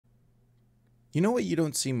You know what you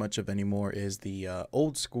don't see much of anymore is the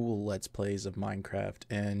old school Let's Plays of Minecraft.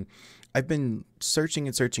 And I've been searching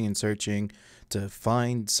and searching and searching to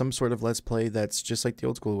find some sort of Let's Play that's just like the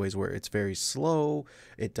old school ways, where it's very slow,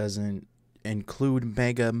 it doesn't include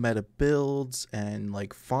mega meta builds and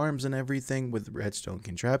like farms and everything with redstone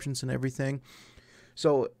contraptions and everything.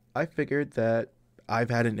 So I figured that I've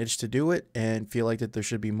had an itch to do it and feel like that there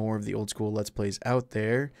should be more of the old school Let's Plays out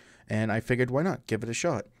there. And I figured, why not give it a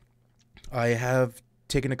shot? I have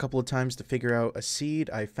taken a couple of times to figure out a seed.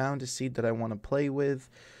 I found a seed that I want to play with.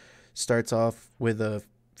 Starts off with a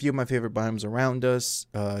few of my favorite biomes around us: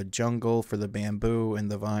 jungle for the bamboo and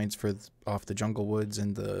the vines for off the jungle woods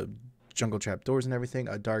and the jungle trapdoors and everything.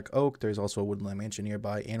 A dark oak. There's also a woodland mansion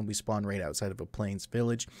nearby, and we spawn right outside of a plains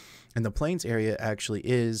village. And the plains area actually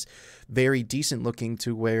is very decent looking,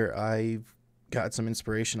 to where I've got some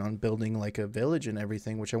inspiration on building like a village and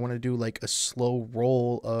everything, which I want to do like a slow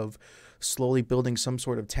roll of slowly building some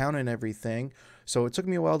sort of town and everything. So it took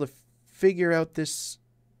me a while to figure out this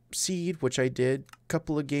seed, which I did.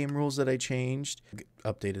 Couple of game rules that I changed: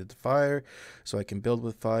 updated the fire so I can build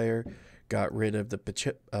with fire, got rid of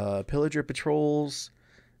the pillager patrols,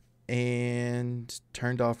 and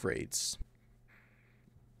turned off raids.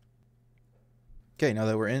 Okay, now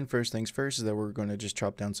that we're in, first things first is that we're going to just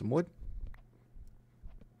chop down some wood.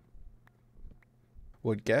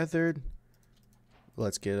 Wood gathered.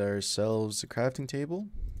 Let's get ourselves a crafting table.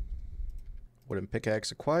 Wooden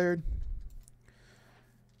pickaxe acquired.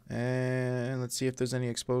 And let's see if there's any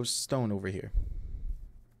exposed stone over here.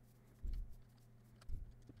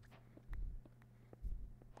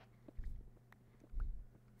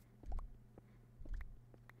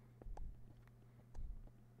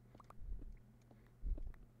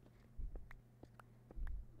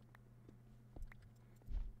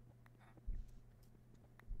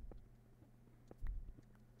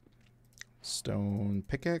 Stone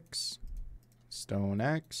pickaxe, stone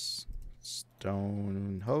axe,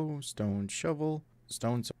 stone hoe, stone shovel,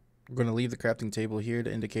 stone. We're going to leave the crafting table here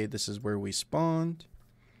to indicate this is where we spawned.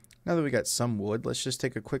 Now that we got some wood, let's just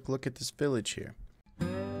take a quick look at this village here.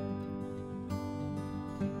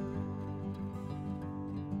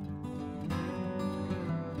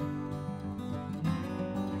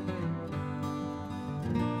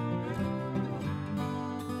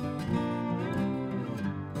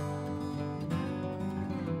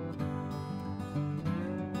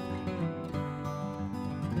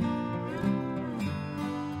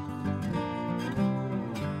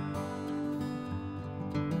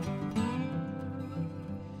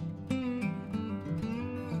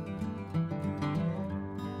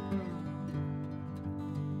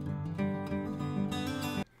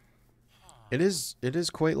 It is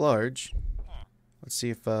quite large. Let's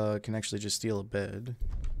see if I can actually just steal a bed.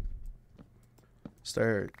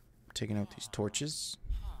 Start taking out these torches.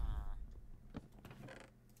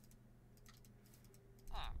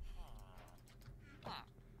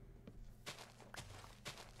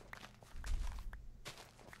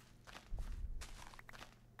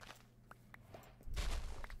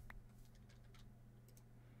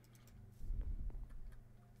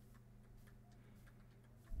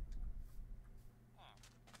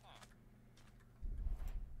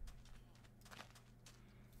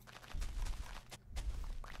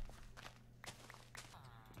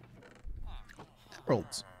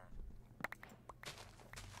 Emeralds.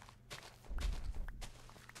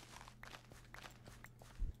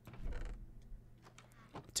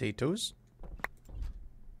 Potatoes.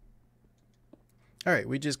 Alright,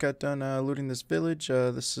 we just got done looting this village.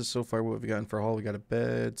 This is so far what we've gotten for haul. We got a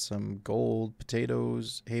bed, some gold,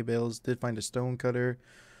 potatoes, hay bales. Did find a stone cutter,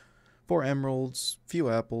 4 emeralds, few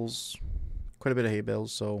apples, quite a bit of hay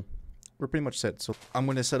bales, so we're pretty much set. So I'm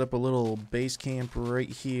going to set up a little base camp right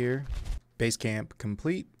here. Base camp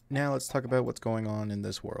complete. Now let's talk about what's going on in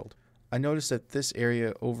this world. I noticed that this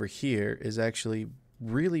area over here is actually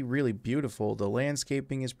really beautiful. The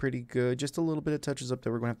landscaping is pretty good. Just a little bit of touches up that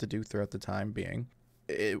we're going to have to do throughout the time being.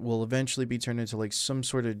 It will eventually be turned into like some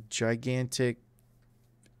sort of gigantic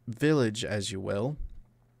village, as you will,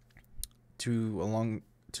 to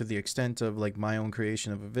the extent of like my own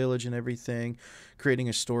creation of a village and everything, creating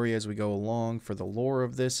a story as we go along for the lore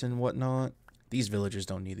of this and whatnot. These villagers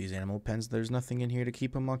don't need these animal pens. There's nothing in here to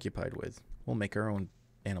keep them occupied with. We'll make our own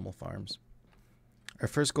animal farms. Our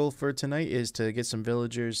first goal for tonight is to get some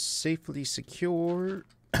villagers safely secure...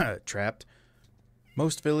 trapped.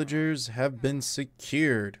 Most villagers have been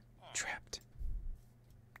secured. Trapped.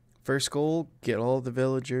 First goal, get all the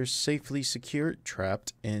villagers safely secured,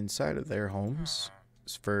 trapped inside of their homes.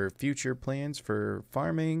 For future plans for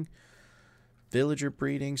farming, villager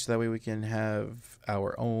breeding, so that way we can have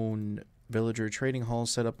our own Villager trading hall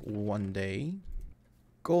set up 1 day.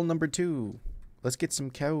 Goal number 2. Let's get some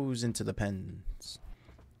cows into the pens.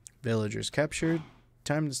 Villagers captured.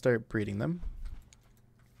 Time to start breeding them.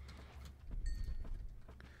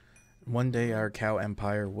 1 day our cow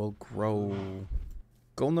empire will grow.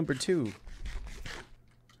 Goal number 2.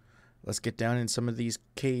 Let's get down in some of these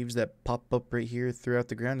caves that pop up right here throughout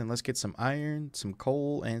the ground, and let's get some iron, some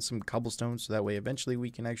coal, and some cobblestone, so that way eventually we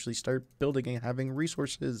can actually start building and having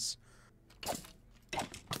resources.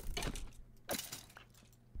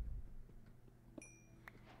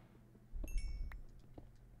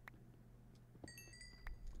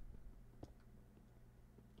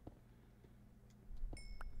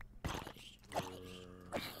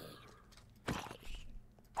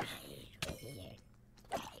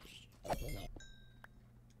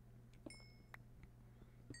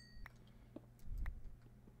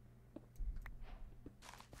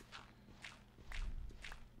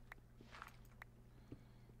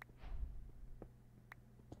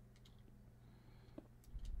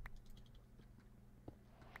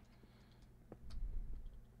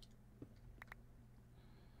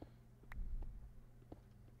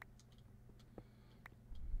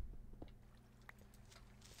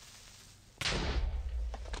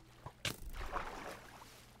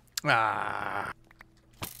 Ah.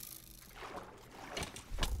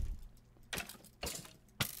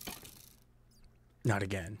 Not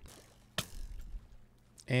again.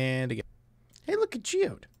 And again. Hey, look at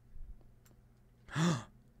Geode.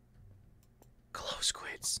 Glow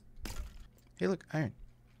squids. Hey, look, iron.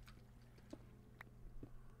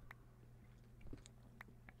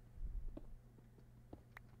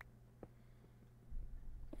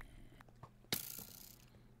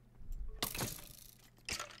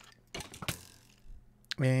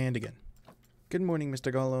 And again. Good morning,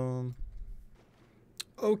 Mr. Gollum.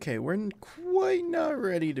 Okay, we're quite not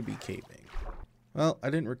ready to be caving. Well,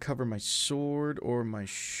 I didn't recover my sword or my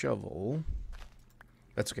shovel.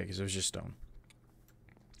 That's okay, because it was just stone.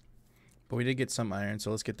 But we did get some iron,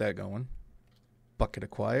 so let's get that going. Bucket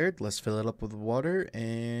acquired. Let's fill it up with water,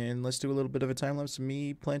 and let's do a little bit of a time lapse of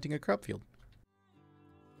me planting a crop field.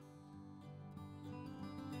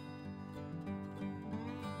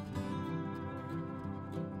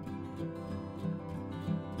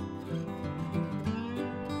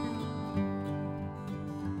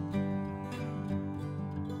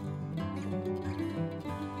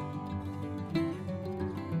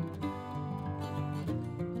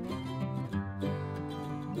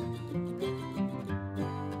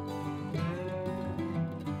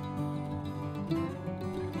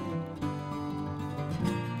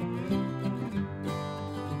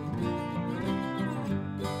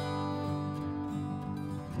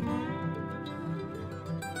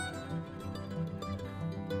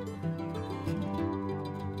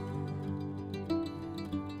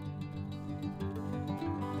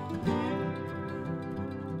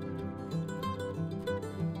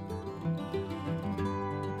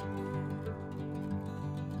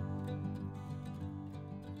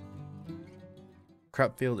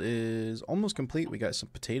 Crop field is almost complete. We got some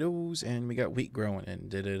potatoes and we got wheat growing, and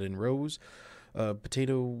did it in rows.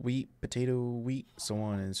 Potato, wheat, so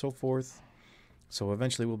on and so forth. So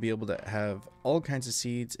eventually we'll be able to have all kinds of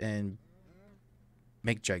seeds and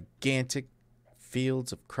make gigantic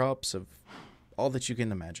fields of crops of all that you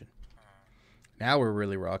can imagine. Now we're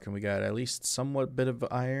really rocking. We got at least somewhat bit of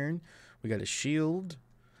iron. We got a shield.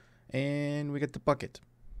 And we got the bucket.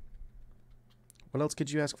 What else could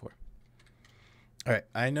you ask for? Alright,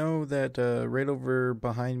 I know that right over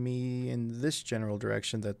behind me in this general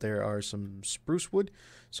direction that there are some spruce wood.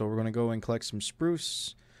 So we're going to go and collect some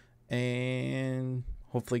spruce and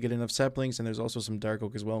hopefully get enough saplings. And there's also some dark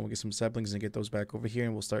oak as well. And we'll get some saplings and get those back over here,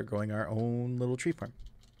 and we'll start growing our own little tree farm.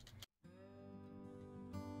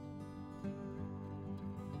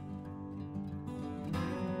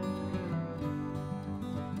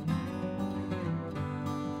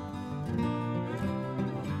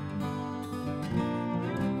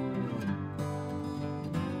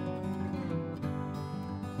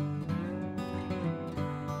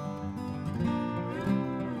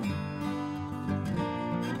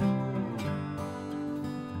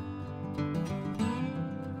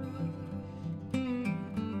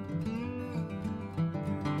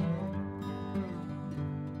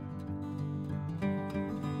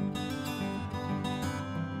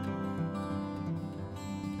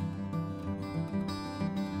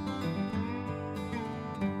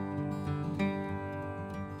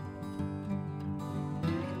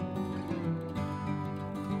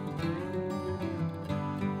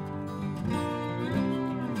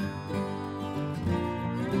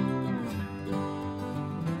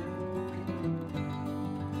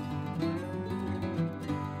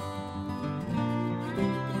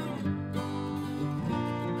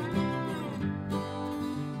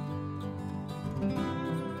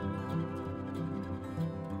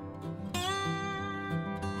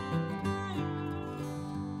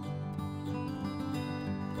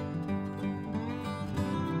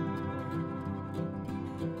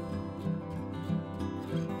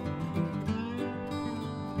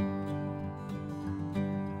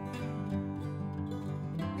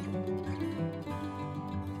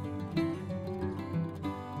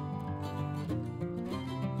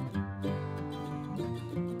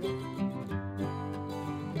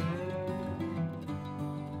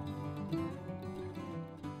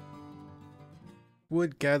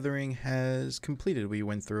 wood gathering has completed. We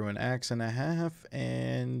went through an axe and a half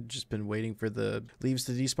and just been waiting for the leaves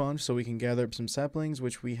to despawn so we can gather up some saplings,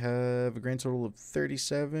 which we have a grand total of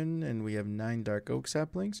 37, and we have 9 dark oak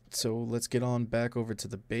saplings. So let's get on back over to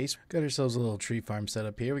the base. Got ourselves a little tree farm set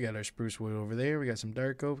up here. We got our spruce wood over there, we got some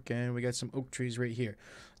dark oak, and we got some oak trees right here.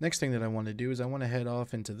 Next thing that I want to do is I want to head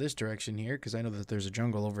off into this direction here, because I know that there's a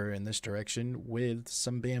jungle over in this direction with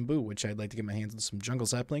some bamboo, which I'd like to get my hands on some jungle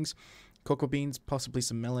saplings, cocoa beans, possibly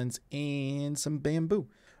some melons, and some bamboo.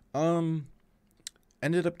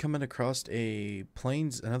 Ended up coming across another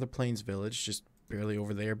plains village, just barely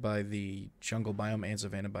over there by the jungle biome and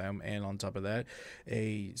savanna biome, and on top of that,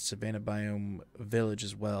 a savanna biome village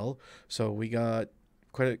as well. So we got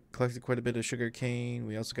collected quite a bit of sugar cane.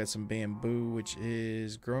 We also got some bamboo, which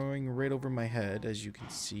is growing right over my head, as you can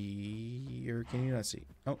see, or can you not see?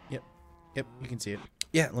 Oh, yep, you can see it.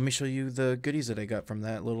 Yeah, let me show you the goodies that I got from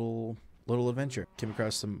that little adventure. Came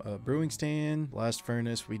across some brewing stand, blast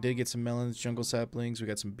furnace. We did get some melons, jungle saplings. We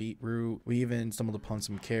got some beetroot. We even stumbled upon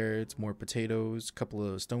some carrots, more potatoes, a couple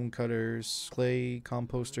of stone cutters, clay,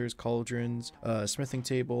 composters, cauldrons, smithing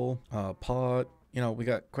table, pot. You know, we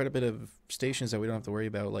got quite a bit of stations that we don't have to worry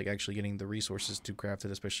about, like actually getting the resources to craft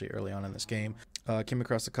it, especially early on in this game. Came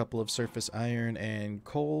across a couple of surface iron and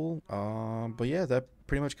coal. But yeah, that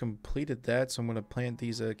pretty much completed that. So I'm going to plant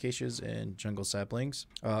these acacias and jungle saplings.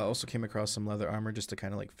 Also came across some leather armor just to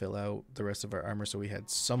kind of like fill out the rest of our armor so we had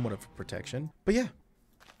somewhat of protection. But yeah.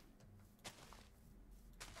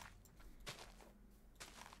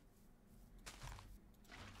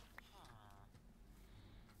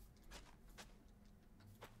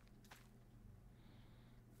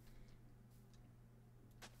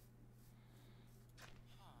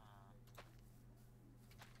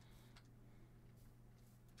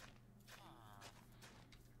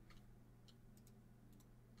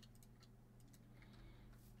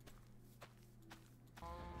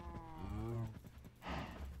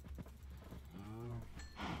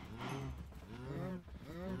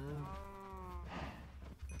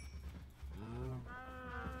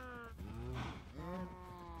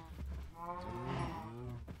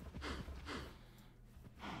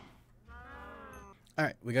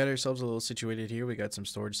 Alright, we got ourselves a little situated here. We got some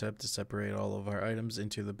storage set to separate all of our items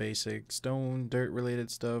into the basic stone, dirt related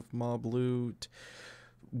stuff, mob loot,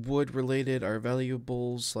 wood related, our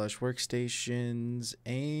valuables slash workstations,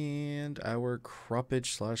 and our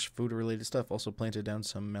croppage slash food related stuff. Also planted down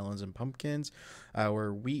some melons and pumpkins.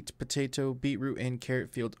 Our wheat, potato, beetroot, and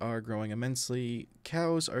carrot field are growing immensely.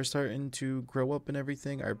 Cows are starting to grow up and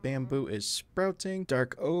everything. Our bamboo is sprouting.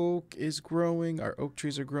 Dark oak is growing. Our oak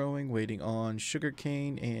trees are growing, waiting on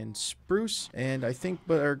sugarcane and spruce. And I think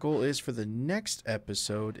what our goal is for the next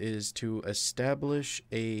episode is to establish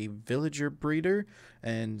a villager breeder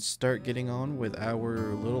and start getting on with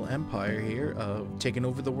our little empire here of taking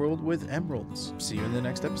over the world with emeralds. See you in the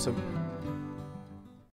next episode.